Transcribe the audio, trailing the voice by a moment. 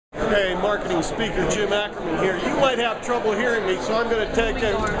Hey, marketing speaker Jim Ackerman here. You might have trouble hearing me, so I'm going to take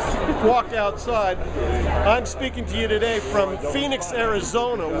a walk outside. I'm speaking to you today from Phoenix,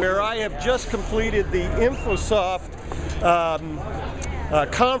 Arizona, where I have just completed the Infusionsoft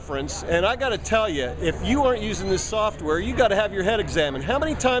conference, and I got to tell you, if you aren't using this software, you got to have your head examined. How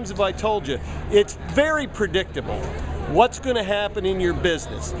many times have I told you? It's very predictable what's going to happen in your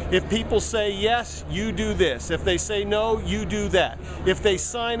business. If people say yes, you do this. If they say no, you do that. If they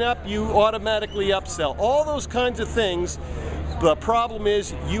sign up, you automatically upsell. All those kinds of things. The problem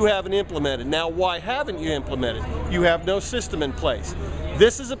is you haven't implemented. Now, why haven't you implemented? You have no system in place.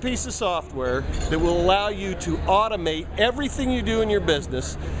 This is a piece of software that will allow you to automate everything you do in your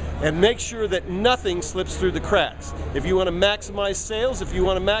business and make sure that nothing slips through the cracks. If you want to maximize sales, if you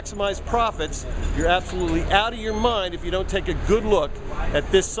want to maximize profits, you're absolutely out of your mind if you don't take a good look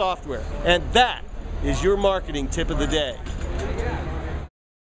at this software. And that is your marketing tip of the day.